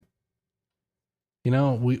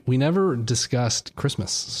We never discussed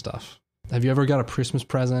Christmas stuff. Have you ever got a Christmas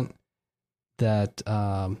present that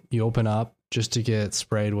you open up just to get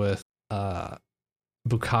sprayed with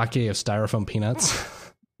bukkake of styrofoam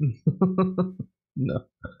peanuts? No,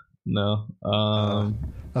 no.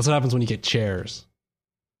 That's what happens when you get chairs.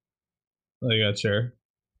 I got a chair.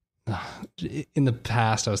 In the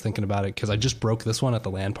past, I was thinking about it because I just broke this one at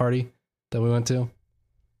the LAN party that we went to.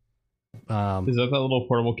 Is that little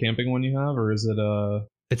portable camping one you have, or is it a?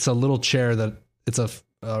 It's a little chair it's a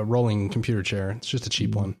rolling computer chair. It's just a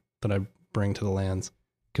cheap one that I bring to the LANs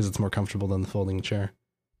because it's more comfortable than the folding chair.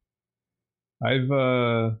 I've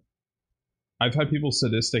had people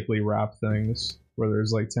sadistically wrap things where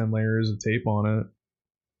there's like 10 layers of tape on it,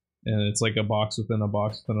 and it's like a box within a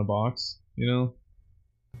box within a box.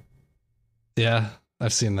 Yeah,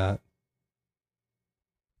 I've seen that.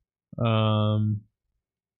 What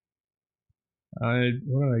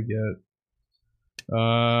did I get?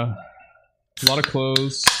 A lot of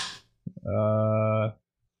clothes. I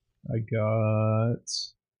got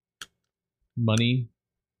money,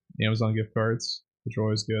 Amazon gift cards, which are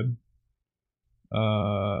always good.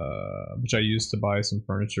 Which I used to buy some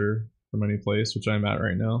furniture for my new place, which I'm at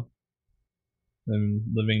right now. I'm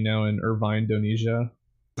living now in Irvine, Indonesia.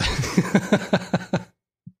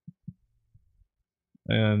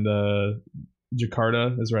 And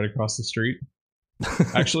Jakarta is right across the street.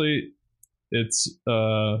 Actually, it's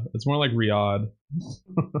more like Riyadh.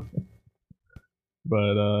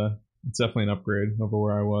 But it's definitely an upgrade over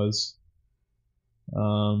where I was.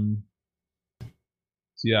 So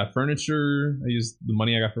yeah, furniture. I used the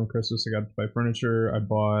money I got from Christmas. I got to buy furniture.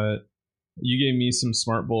 You gave me some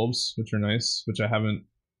smart bulbs, which are nice, which I haven't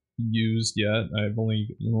used yet. I'm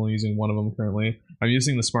only using one of them currently. I'm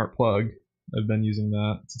using the smart plug. I've been using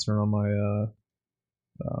that to turn on my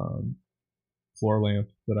floor lamp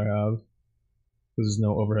that I have. There's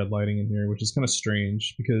no overhead lighting in here, which is kind of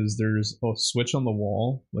strange because there's a switch on the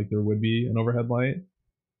wall, like there would be an overhead light.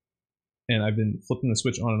 And I've been flipping the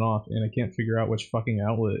switch on and off, and I can't figure out which fucking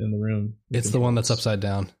outlet in the room. It's the one that's upside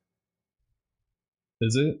down.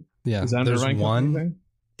 Is it? Yeah. Is that there's one. Thing?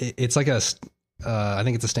 It's like I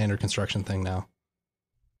think it's a standard construction thing now.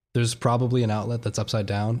 There's probably an outlet that's upside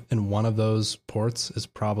down, and one of those ports is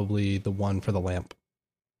probably the one for the lamp.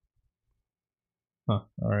 Huh.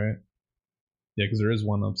 All right. Yeah, because there is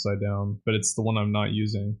one upside down, but it's the one I'm not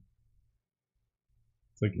using.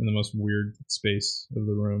 It's like in the most weird space of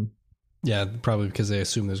the room. Yeah, probably because they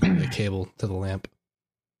assume there's going to be a cable to the lamp.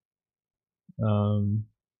 Oh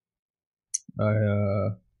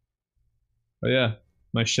yeah,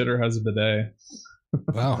 my shitter has a bidet.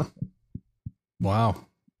 Wow.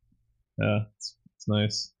 Yeah, it's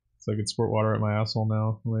nice. So I can squirt water at my asshole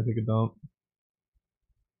now when I take a dump.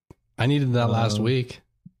 I needed that last week.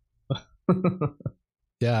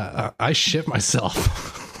 Yeah, I shit myself.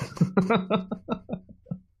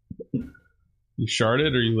 You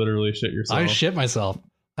sharted, or you literally shit yourself? I shit myself.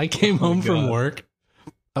 I came home from work.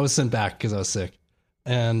 I was sent back because I was sick,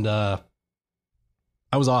 and I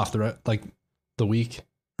was off the week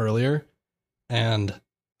earlier, and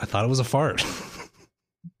I thought it was a fart.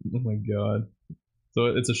 Oh my god! So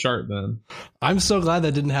it's a shart then. I'm so glad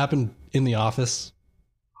that didn't happen in the office.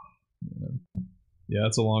 Yeah,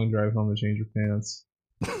 it's a long drive home to change your pants.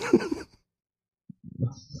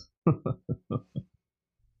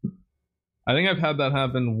 I think I've had that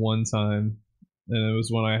happen one time, and it was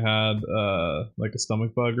when I had like a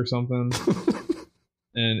stomach bug or something,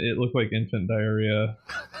 and it looked like infant diarrhea.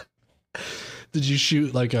 Did you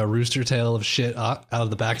shoot like a rooster tail of shit out of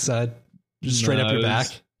the backside, just straight up your back,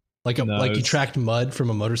 like you tracked mud from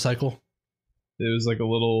a motorcycle? It was like a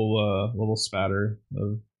little spatter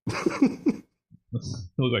of. It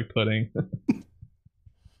looked like pudding.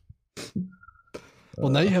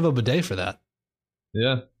 Well, now you have a bidet for that.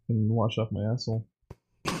 Yeah, I can wash off my asshole.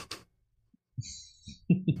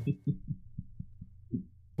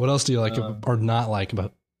 What else do you like or not like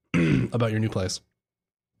about your new place?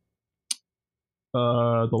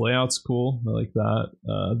 The layout's cool. I like that.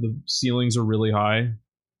 The ceilings are really high.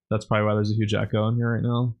 That's probably why there's a huge echo in here right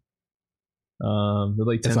now. They're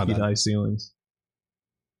like 10 feet high ceilings.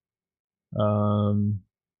 The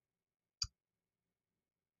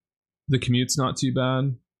commute's not too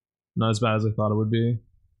bad. Not as bad as I thought it would be.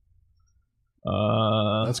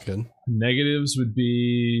 That's good. Negatives would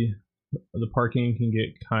be the parking can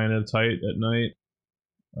get kind of tight at night.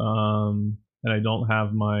 And I don't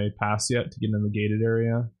have my pass yet to get in the gated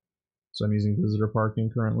area. So I'm using visitor parking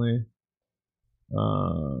currently.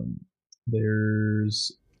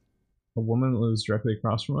 There's a woman that lives directly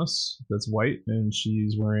across from us that's white, and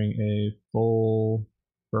she's wearing a full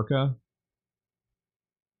burqa.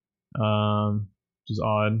 which is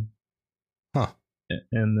odd. Huh.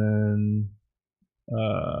 And then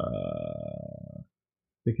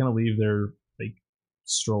they kind of leave their like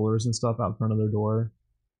strollers and stuff out front of their door,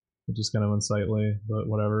 which is kind of unsightly, but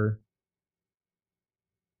whatever.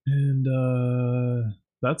 And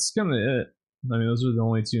that's kind of it. I mean, those are the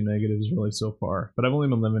only two negatives really so far. But I've only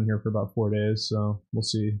been living here for about 4 days, so we'll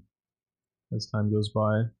see as time goes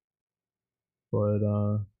by. But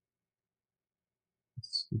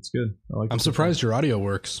it's good. I'm surprised your audio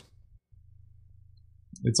works.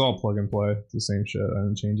 It's all plug and play. It's the same shit. I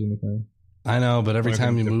didn't change anything. I know, but every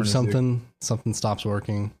time you move something stops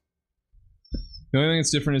working. The only thing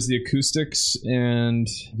that's different is the acoustics and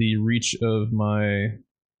the reach of my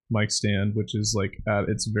mic stand, which is like at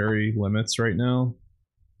its very limits right now.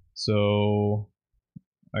 So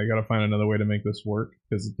I gotta find another way to make this work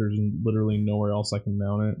because there's literally nowhere else I can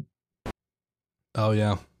mount it. Oh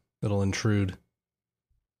yeah, it'll intrude.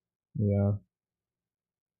 Yeah.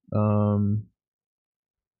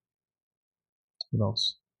 What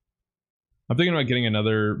else? I'm thinking about getting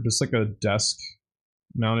another, just like a desk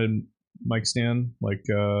mounted mic stand, like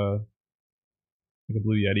a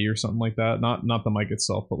Blue Yeti or something like that. Not the mic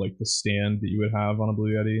itself, but like the stand that you would have on a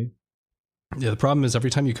Blue Yeti. Yeah, the problem is every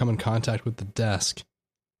time you come in contact with the desk,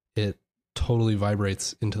 it totally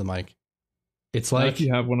vibrates into the mic. It's like if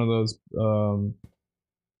you have one of those, what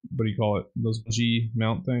do you call it? Those G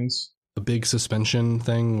mount things. A big suspension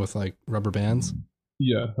thing with like rubber bands.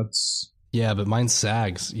 Yeah, but mine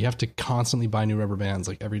sags. You have to constantly buy new rubber bands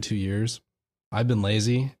like every 2 years. I've been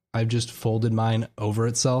lazy. I've just folded mine over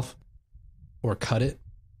itself or cut it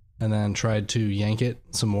and then tried to yank it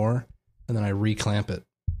some more and then I reclamp it.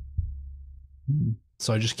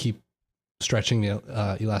 So I just keep stretching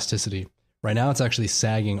the elasticity. Right now it's actually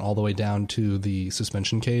sagging all the way down to the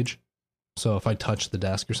suspension cage. So if I touch the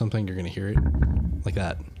desk or something, you're going to hear it like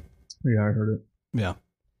that. Yeah, I heard it. Yeah.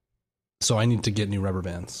 So I need to get new rubber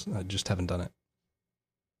bands. I just haven't done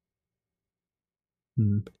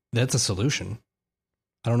it. That's a solution.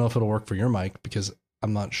 I don't know if it'll work for your mic because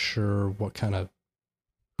I'm not sure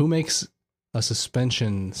who makes a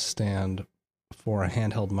suspension stand for a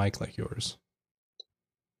handheld mic like yours.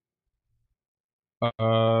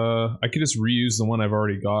 I could just reuse the one I've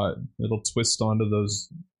already got. It'll twist onto those.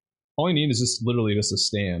 All I need is just literally just a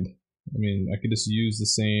stand. I mean, I could just use the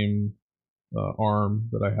same arm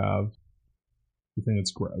that I have. The thing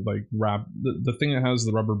that's like wrapped. The thing that has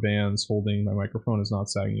the rubber bands holding my microphone is not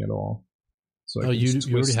sagging at all. So I can just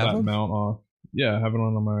twist that mount off. Yeah, I have it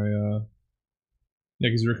on my. Yeah,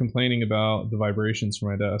 because you were complaining about the vibrations from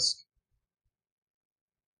my desk.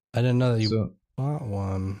 I didn't know that you bought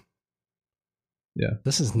one. Yeah,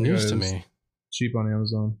 this is news to me. Cheap on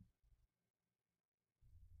Amazon.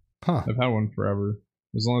 Huh? I've had one forever.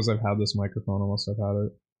 As long as I've had this microphone, almost I've had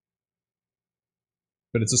it.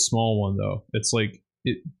 But it's a small one though. It's like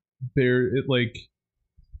it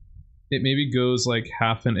maybe goes like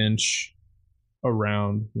half an inch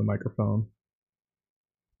around the microphone.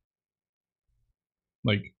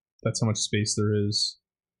 Like that's how much space there is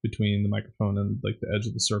between the microphone and like the edge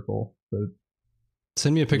of the circle.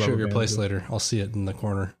 Send me a picture of your place later. I'll see it in the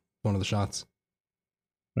corner, one of the shots.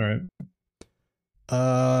 All right.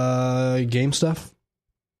 Game stuff?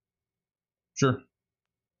 Sure.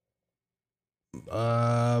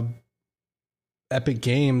 Epic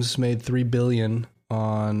Games made $3 billion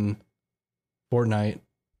on Fortnite,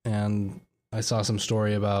 and I saw some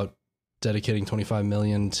story about dedicating $25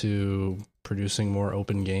 million to producing more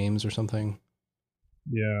open games or something.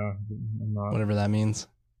 Yeah, whatever that means.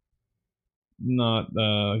 Not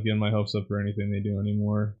getting my hopes up for anything they do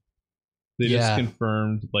anymore. They just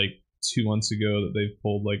confirmed like 2 months ago that they've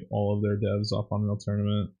pulled like all of their devs off Unreal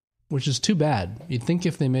Tournament, which is too bad. You'd think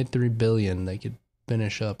if they made $3 billion, they could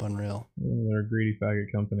finish up Unreal. They're a greedy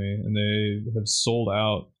faggot company, and they have sold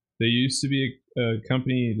out. They used to be a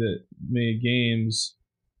company that made games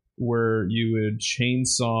where you would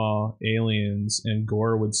chainsaw aliens and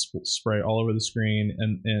gore would spray all over the screen,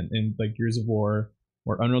 and like Gears of War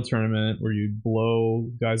or Unreal Tournament where you'd blow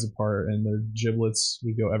guys apart and their giblets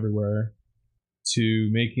would go everywhere, to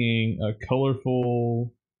making a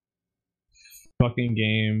colorful fucking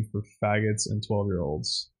game for faggots and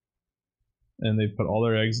 12-year-olds. And they put all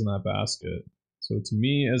their eggs in that basket. So to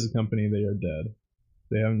me, as a company, they are dead.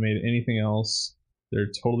 They haven't made anything else.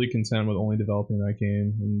 They're totally content with only developing that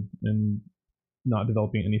game and not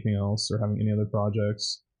developing anything else or having any other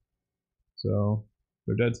projects. So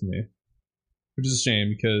they're dead to me, which is a shame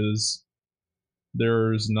because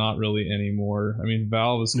there's not really any more. I mean,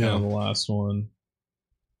 Valve is kind of the last one.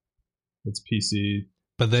 It's PC,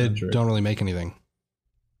 but they don't really make anything.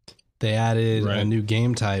 They added a new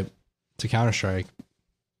game type to Counter-Strike.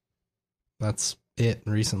 That's it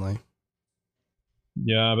recently.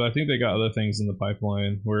 Yeah, but I think they got other things in the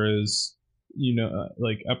pipeline. Whereas,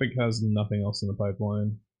 like Epic has nothing else in the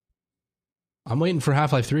pipeline. I'm waiting for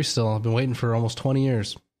Half-Life 3 still. I've been waiting for almost 20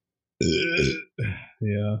 years.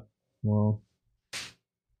 Yeah. Well,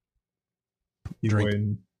 keep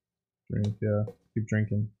waiting. Drink. Yeah. Keep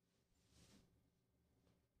drinking.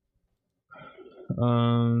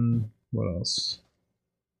 What else?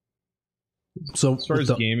 So as far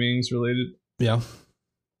as gaming's related, yeah,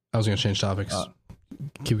 I was gonna change topics.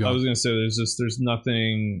 Keep going. I was gonna say there's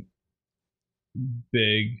nothing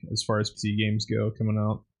big as far as PC games go coming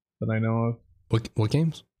out that I know of. What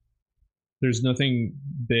games? There's nothing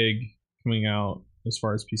big coming out as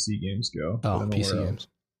far as PC games go. Oh, PC games.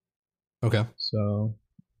 Okay. So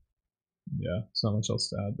yeah, it's not much else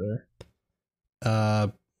to add there.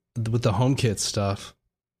 With the HomeKit stuff,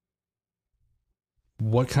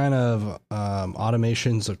 what kind of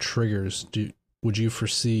automations of triggers would you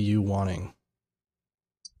foresee you wanting?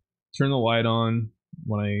 Turn the light on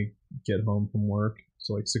when I get home from work,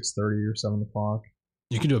 so like 6:30 or 7 o'clock.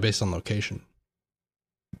 You can do it based on location.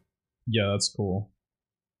 Yeah, that's cool.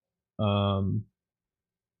 I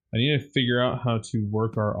need to figure out how to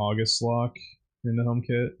work our August lock in the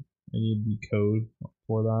HomeKit. I need the code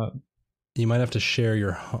for that. You might have to share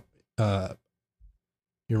your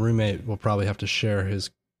roommate will probably have to share his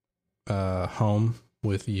home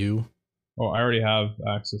with you. Oh, I already have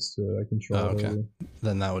access to it. I control it. Okay.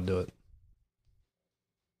 Then that would do it.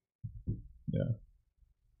 Yeah.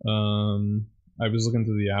 I was looking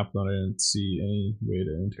through the app, but I didn't see any way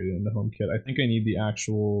to integrate it into HomeKit. I think I need the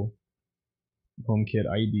actual HomeKit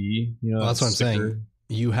ID. That's what I'm saying.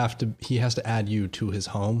 He has to add you to his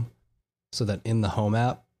home, so that in the home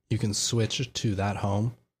app you can switch to that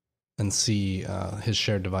home and see his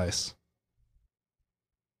shared device,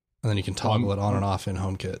 and then you can toggle it on and off in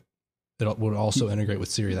HomeKit. It would also integrate with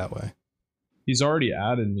Siri that way. He's already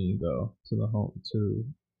added me though to the home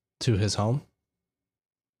to his home.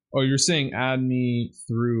 Oh, you're saying add me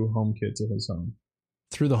through HomeKit to his home?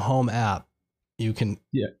 Through the home app, you can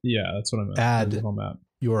yeah, that's what I meant. Add the home app.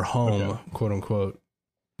 Your home, quote unquote,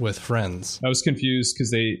 with friends. I was confused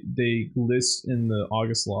because they list in the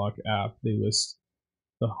August Lock app, they list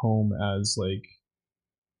the home as like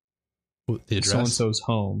the address, so-and-so's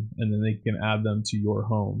home, and then they can add them to your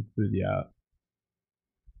home through the app.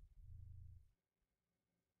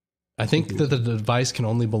 I think that the device can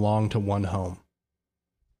only belong to one home,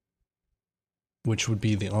 which would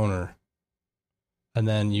be the owner. And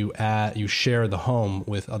then you share the home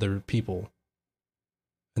with other people,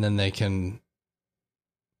 and then they can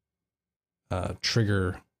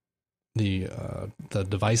trigger the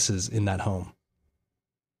devices in that home.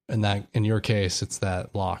 And that, in your case, it's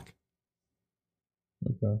that lock.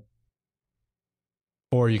 Okay.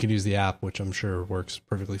 Or you could use the app, which I'm sure works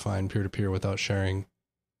perfectly fine peer-to-peer without sharing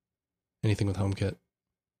anything with HomeKit.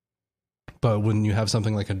 But when you have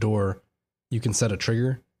something like a door, you can set a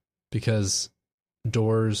trigger, because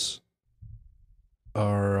doors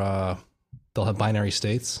are they'll have binary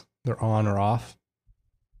states. They're on or off.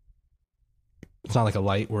 It's not like a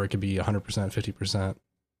light where it could be 100%, 50%,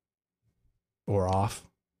 or off.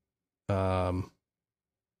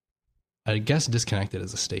 I guess disconnected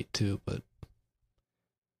is a state too, but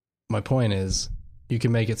my point is you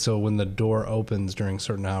can make it so when the door opens during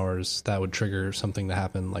certain hours, that would trigger something to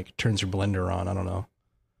happen, like turns your blender on. I don't know.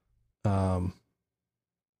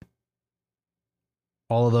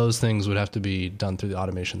 All of those things would have to be done through the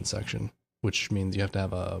automation section, which means you have to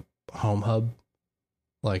have a home hub,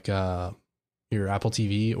 like your Apple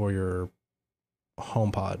TV or your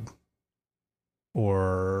HomePod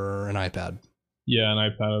or an iPad. Yeah, an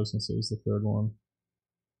iPad, I was going to say, is the third one.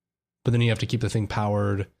 But then you have to keep the thing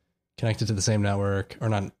powered, connected to the same network, or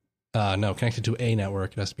not, connected to a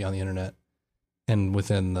network. It has to be on the internet and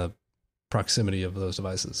within the proximity of those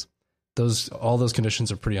devices. All those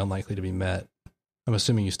conditions are pretty unlikely to be met. I'm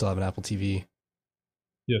assuming you still have an Apple TV.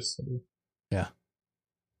 Yes, I do. Yeah.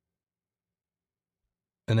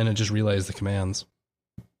 And then it just relays the commands.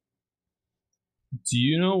 Do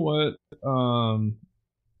you know what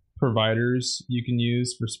providers you can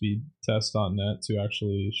use for speedtest.net to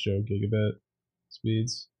actually show gigabit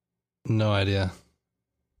speeds? No idea.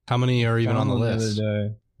 How many are even on the list? The other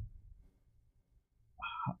day.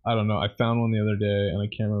 I don't know. I found one the other day and I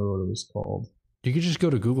can't remember what it was called. You could just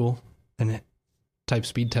go to Google and type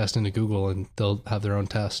speed test into Google and they'll have their own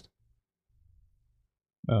test.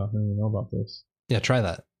 Oh, I didn't even know about this. Yeah, try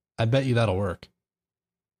that. I bet you that'll work.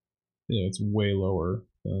 Yeah, it's way lower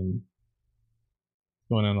than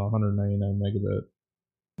going on 199 megabit.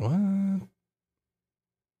 What?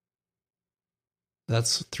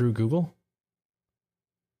 That's through Google?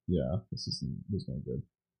 Yeah, this not good.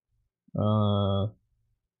 Hold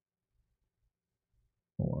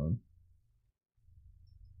on.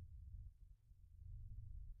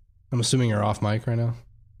 I'm assuming you're off mic right now.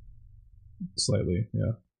 Slightly,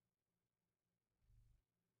 yeah.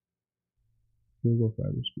 Google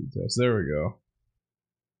fiber speed test. There we go.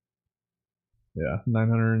 Yeah,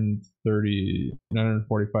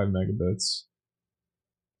 945 megabits.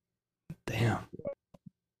 Damn.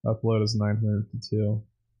 Upload is 952.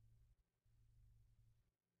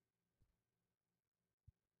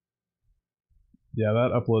 Yeah, that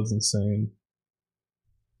upload's insane.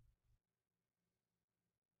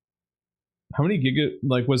 How many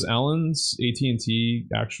was Alan's AT&T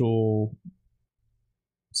actual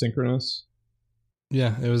synchronous?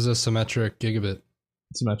 Yeah, it was a symmetric gigabit.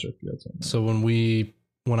 Symmetric, yeah. So when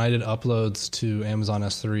I did uploads to Amazon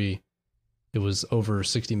S3, it was over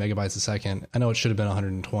 60 megabytes a second. I know it should have been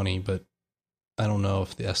 120, but I don't know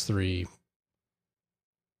if the S3,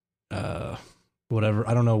 whatever,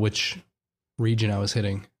 I don't know which region I was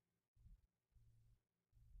hitting.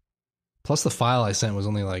 Plus the file I sent was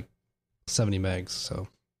only like 70 megs, so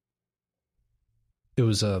it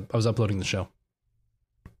was I was uploading the show.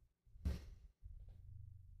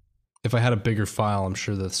 If I had a bigger file, I'm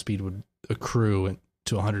sure the speed would accrue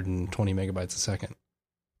to 120 megabytes a second.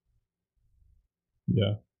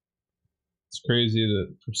 Yeah. It's crazy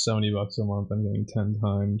that for $70 a month, I'm getting 10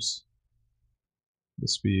 times the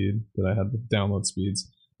speed that I had with download speeds.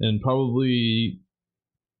 And probably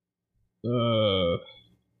 50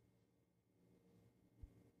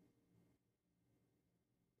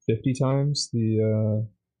 times the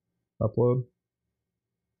upload.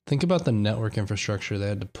 Think about the network infrastructure they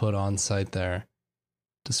had to put on site there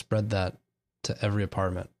to spread that to every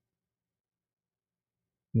apartment.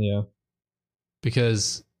 Yeah.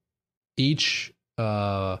 Because each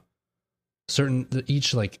like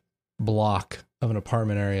block of an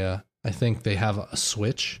apartment area, I think they have a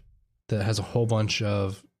switch that has a whole bunch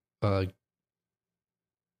of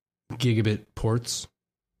gigabit ports.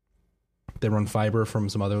 They run fiber from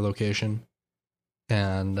some other location.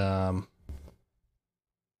 And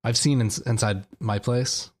I've seen inside my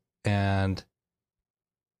place, and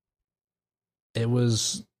it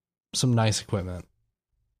was some nice equipment.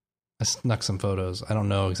 I snuck some photos. I don't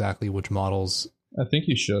know exactly which models. I think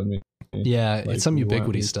you showed me. Yeah, like, it's some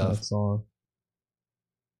Ubiquiti stuff.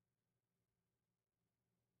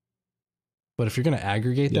 But if you're going to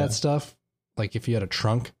aggregate that stuff, like if you had a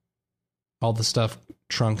trunk, all the stuff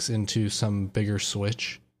trunks into some bigger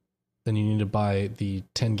switch, then you need to buy the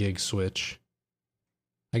 10 gig switch.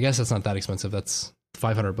 I guess that's not that expensive. That's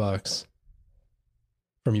 $500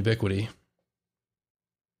 from Ubiquiti.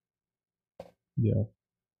 Yeah.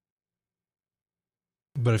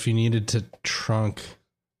 But if you needed to trunk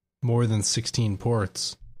more than 16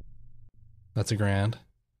 ports, that's $1,000. And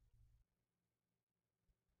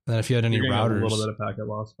then if you had any routers, a little bit of packet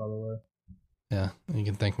loss, by the way. Yeah, you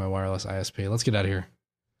can thank my wireless ISP. Let's get out of here.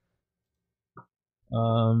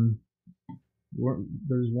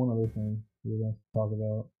 There's one other thing we're going to talk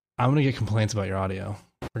about. I'm going to get complaints about your audio.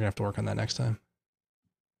 We're going to have to work on that next time.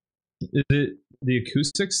 Is it the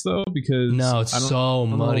acoustics, though? Because no, it's so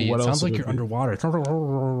muddy. It sounds like you're underwater. That's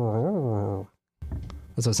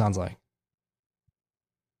what it sounds like.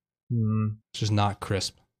 It's just not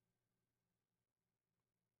crisp.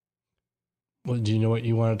 Well, do you know what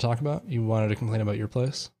you wanted to talk about? You wanted to complain about your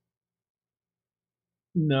place?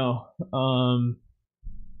 No. I'm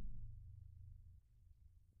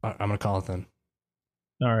going to call it then.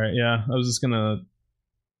 All right. Yeah. I was just going to.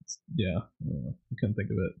 Yeah. I couldn't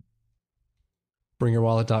think of it.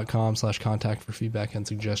 Bringyourwallet.com/contact for feedback and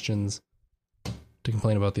suggestions to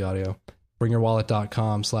complain about the audio.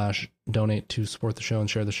 Bringyourwallet.com/donate to support the show and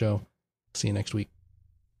share the show. See you next week.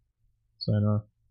 Sign off.